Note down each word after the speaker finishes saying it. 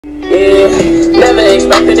Never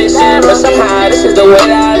expected this shit, but somehow this is the way that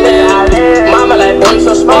I live. Mama like, boy,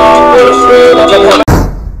 so small, never come.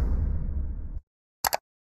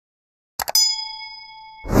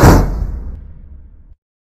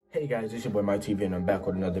 Hey guys, it's your boy My TV and I'm back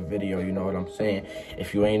with another video. You know what I'm saying?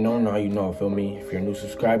 If you ain't know now, you know, feel me? If you're a new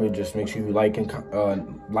subscriber, just make sure you like and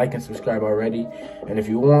subscribe already. And if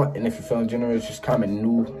you want, and if you're feeling generous, just comment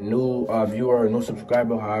new viewer or new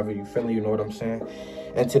subscriber, however you feeling, you know what I'm saying?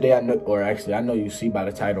 And today I know you see by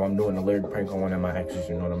the title, I'm doing a lyric prank on one of my exes,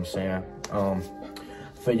 you know what I'm saying?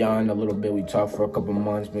 For y'all in a little bit, we talked for a couple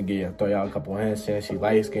months, throw y'all a couple hints saying she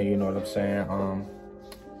light skin, you know what I'm saying?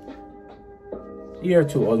 Year or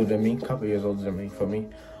two older than me, couple years older than me, for me.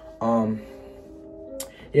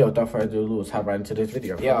 Yeah, without further ado, let's hop right into this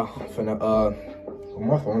video. Yeah, I'm finna, I'm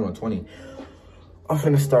off on 20. I'm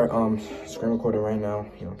finna start, screen recording right now,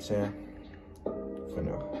 you know what I'm saying?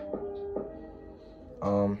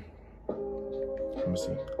 Let me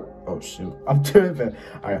see. Oh, shoot. I'm tripping.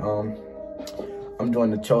 Alright, I'm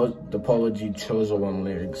doing the Polo G Chosen One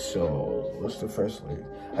lyrics, so what's the first lyric?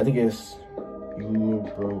 I think it's, you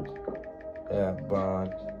broke that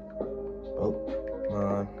bond, oh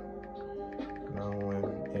man, now when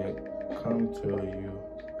it come to you,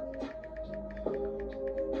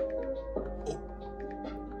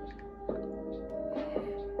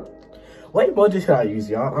 what emojis should I use,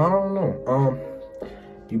 y'all? I don't know.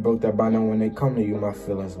 You broke that bond, and when they come to you, my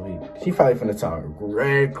feelings weak. She probably finna talk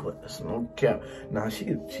reckless, no cap. Nah,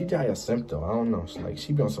 she just a simp though. I don't know. It's like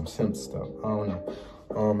she be on some simp stuff. I don't know.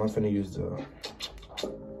 I'm finna use the.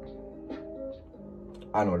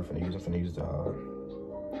 I know what I'm finna use. I'm finna use the,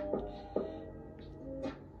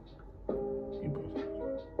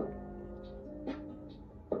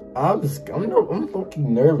 I'm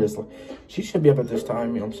fucking nervous. Like, she should be up at this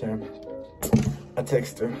time, you know what I'm saying? I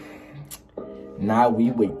text her. Now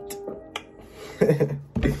we wait.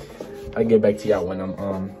 I get back to y'all when I'm, you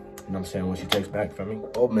know what I'm saying, when she texts back for me.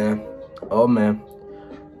 Oh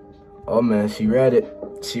man, she read it.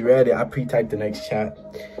 I pre-typed the next chat.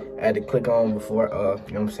 I had to click on before,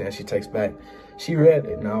 you know what I'm saying, she texts back. She read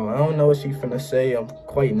it. Now, I don't know what she finna say. I'm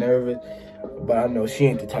quite nervous, but I know she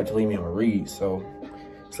ain't the type to leave me on read. So,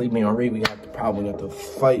 to leave me on read, we probably have to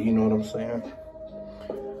fight, you know what I'm saying?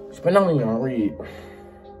 She better not leave me on read.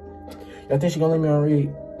 Y'all think she gonna leave me on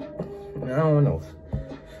read? I don't know.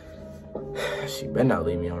 She better not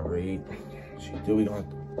leave me on read. She do, we gonna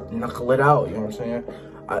knuckle it out, you know what I'm saying?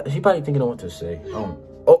 She probably thinking of what to say. Oh.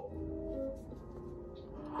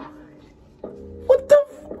 What the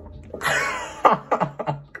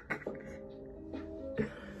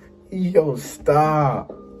Yo,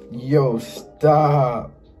 stop. Yo,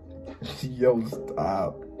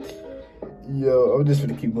 I'm just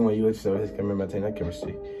gonna keep going. You so I can remember my I can't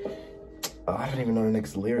see. I don't even know the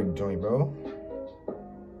next lyric joint, bro.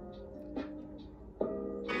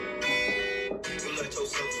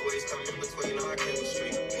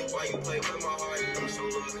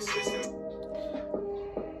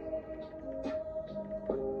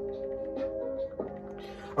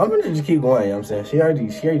 I'm gonna just keep going, you know what I'm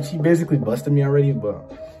saying? She basically busted me already, but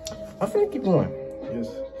I'm finna keep going.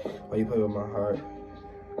 Just while you play with my heart.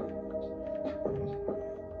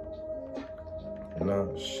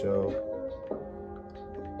 Not show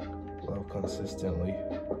love consistently.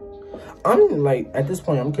 I'm like, at this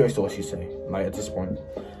point, I'm curious to what she say. Like, at this point.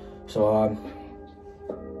 So,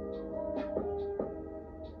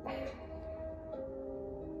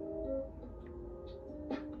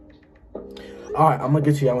 alright, I'm gonna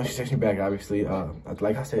get to y'all when she texts me back, obviously.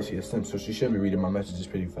 Like I said, she's a simp, so she should be reading my messages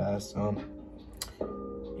pretty fast.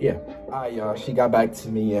 Yeah. Alright, y'all, she got back to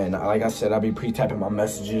me, and like I said, I'll be pre-typing my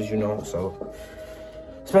messages, you know, so.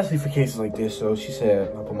 Especially for cases like this. So she said,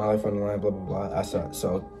 I put my life on the line, blah, blah, blah. I said,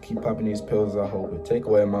 so keep popping these pills, I hope it take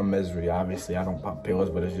away my misery. Obviously, I don't pop pills,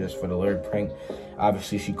 but it's just for the lyric prank.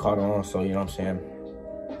 Obviously, she caught on, so, you know what I'm saying?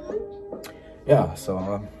 Yeah,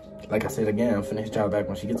 so, like I said again, I'm finna hit y'all back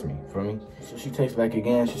when she gets me, for me. So she texts back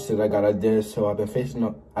again, she said I got a diss, so I've been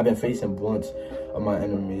facing blunts of my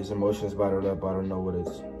enemies, emotions bottled up, I don't know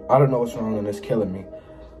what's wrong and it's killing me.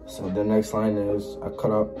 So the next line is, I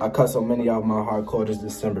cut so many out of my hardcore this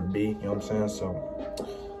December B, you know what I'm saying? So,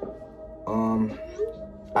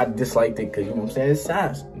 I disliked it because, you know what I'm saying, it's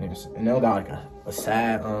sad. And they got like a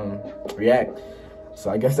sad, react. So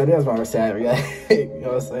I guess that is my sad react, you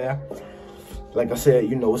know what I'm saying? Like I said,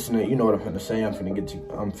 you know what I'm gonna say. I'm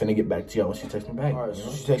finna get back to y'all when she texts me back. All right,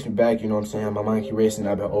 so she texts me back, you know what I'm saying? My mind keep racing,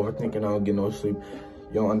 I've been overthinking, I don't get no sleep.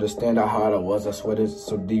 You don't understand how hard I was, I sweat it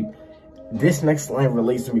so deep. this next line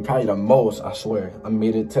relates to me probably the most, I swear. I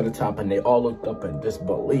made it to the top and they all looked up in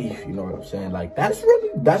disbelief, you know what I'm saying? Like, that's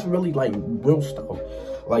really like real stuff.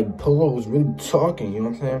 Like, Polo was really talking, you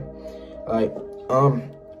know what I'm saying? Like,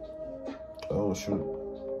 oh shoot.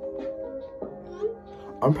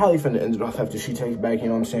 I'm probably finna end it off after she takes back, you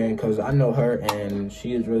know what I'm saying? Because I know her and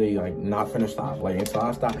she is really like not finna stop. Like, until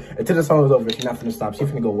I stop, until the song is over, she's not finna stop. She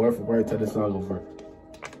finna go word for word till the song over.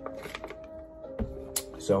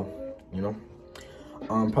 So, you know,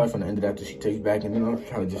 I'm probably finna end it after she takes back, and then I'm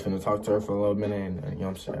probably just finna talk to her for a little minute, and you know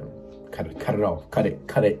what I'm saying? Cut it off. Cut it.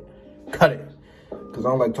 Because I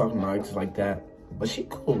don't like talking to my exes like that. But she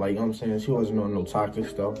cool, like, you know what I'm saying? She wasn't on no toxic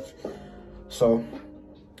stuff. So,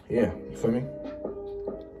 yeah, you feel me?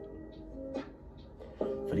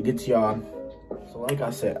 For to get to y'all, so like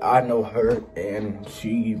I said, I know her, and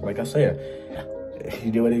she, like I said,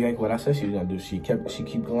 she did what I said she was gonna do. She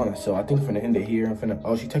keep going. So I think I'm finna end it here.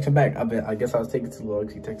 Oh, she texted back. I guess I was taking too long.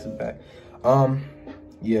 She texted back.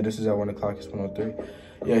 Yeah, this is at 1 o'clock. It's 1:03.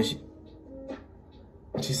 Yeah,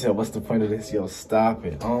 she said, "What's the point of this? Yo, stop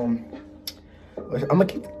it." I'm gonna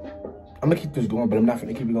keep this going, but I'm not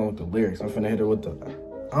finna keep it going with the lyrics. I'm finna hit her with the,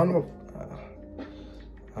 I don't know.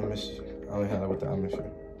 I miss you. I'm gonna hit her with the I miss you.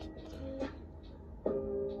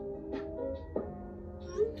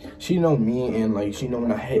 She know me, and like she know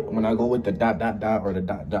when I go with the dot or the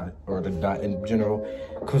dot in general,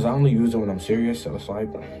 cause I only use it when I'm serious. So it's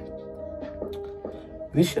like,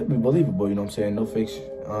 this should be believable, you know what I'm saying? No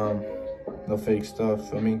fake stuff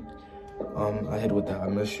for me. I hit it with the I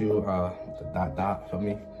miss you, the dot for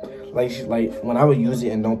me. Like when I would use it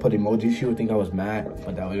and don't put emojis, she would think I was mad,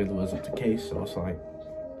 but that really wasn't the case. So it's like,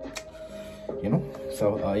 you know.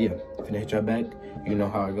 So yeah, finna hit y'all back. You know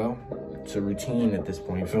how I go. It's a routine at this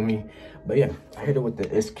point, you feel me? But yeah, I hit her with the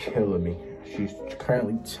 "it's killing me." She's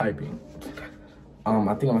currently typing.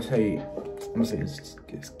 I think I'm gonna say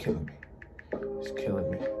it's killing me. It's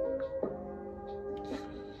killing me.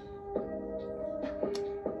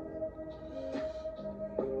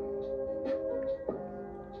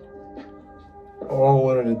 Oh, I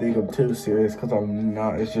wanted to think I'm too serious, because I'm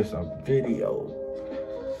not. It's just a video.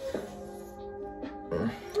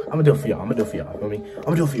 I'm gonna do it for y'all, feel me? I'm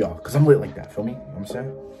gonna do it for y'all, because I'm lit like that, feel me? You know what I'm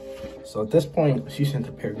saying? So at this point, she sent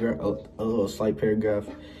a paragraph, a little slight paragraph,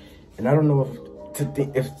 and I don't know if to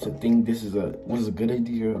think this was a good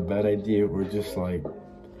idea or a bad idea, or just like,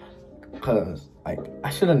 cause like I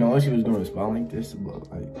should have known she was gonna respond like this,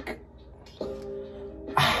 but like,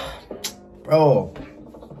 bro,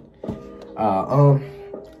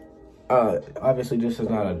 obviously this is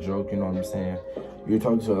not a joke, you know what I'm saying? You're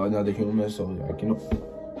talking to another human, so like, you know,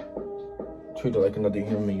 treat her like another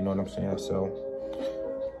human, you know what I'm saying? So,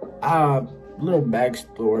 little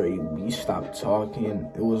backstory, we stopped talking.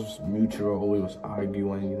 It was mutual, we was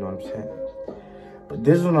arguing, you know what I'm saying? But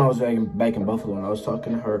this is when I was back in Buffalo, and I was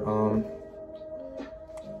talking to her,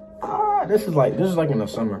 this is like in the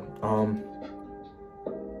summer.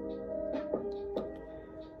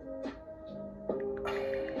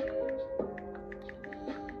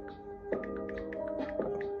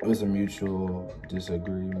 It was a mutual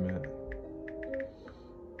disagreement.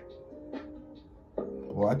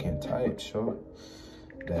 Well, I can't type, sure.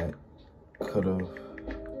 That could have.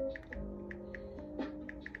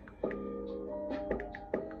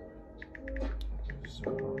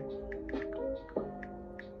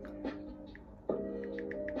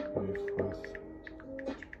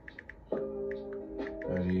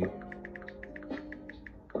 Ready.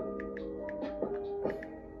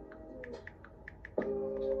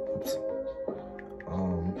 Oops.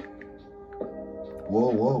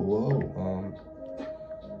 Whoa.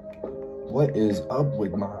 What is up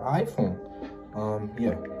with my iPhone?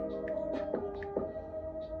 Yeah.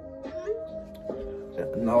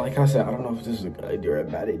 Now, like I said, I don't know if this is a good idea or a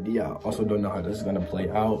bad idea. I also don't know how this is gonna play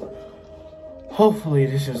out. Hopefully,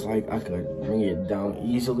 this is like, I could bring it down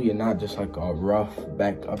easily and not just like a rough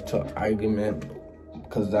back up to argument,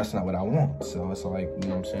 because that's not what I want. So it's like, you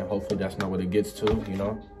know what I'm saying? Hopefully that's not what it gets to, you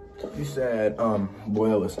know? You said,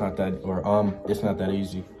 well, it's not that, or it's not that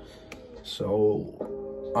easy. So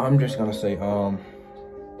I'm just gonna say, I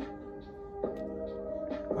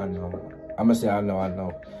know. I'm gonna say, I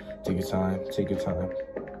know. Take your time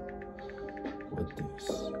with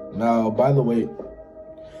this. Now, by the way,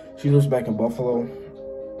 she lives back in Buffalo.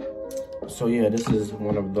 So yeah, this is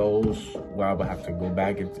one of those where I would have to go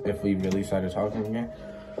back if we really started talking again.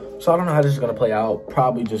 So I don't know how this is gonna play out.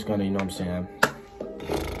 Probably just gonna, you know what I'm saying?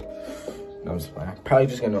 No, it's fine. Probably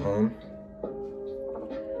just gonna,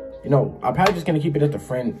 you know, I'm probably just gonna keep it at the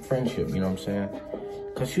friendship, you know what I'm saying?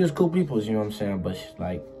 Cause she was cool people, you know what I'm saying? But she,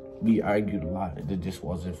 like, we argued a lot. It just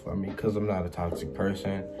wasn't for me because I'm not a toxic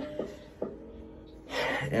person.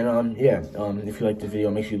 And yeah, if you like the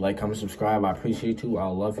video, make sure you like, comment, subscribe. I appreciate you. I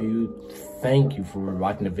love you. Thank you for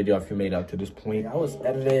watching the video if you made it up to this point. I was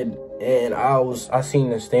edited and I seen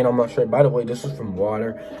the stain on my shirt. By the way, this is from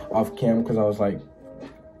water off cam because I was like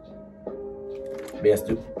being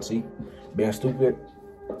stupid. See? Being stupid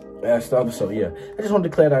and stuff. So yeah, I just wanted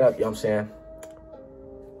to clear that up, you know what I'm saying?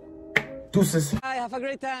 Deuces. Bye, have a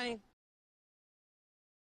great time.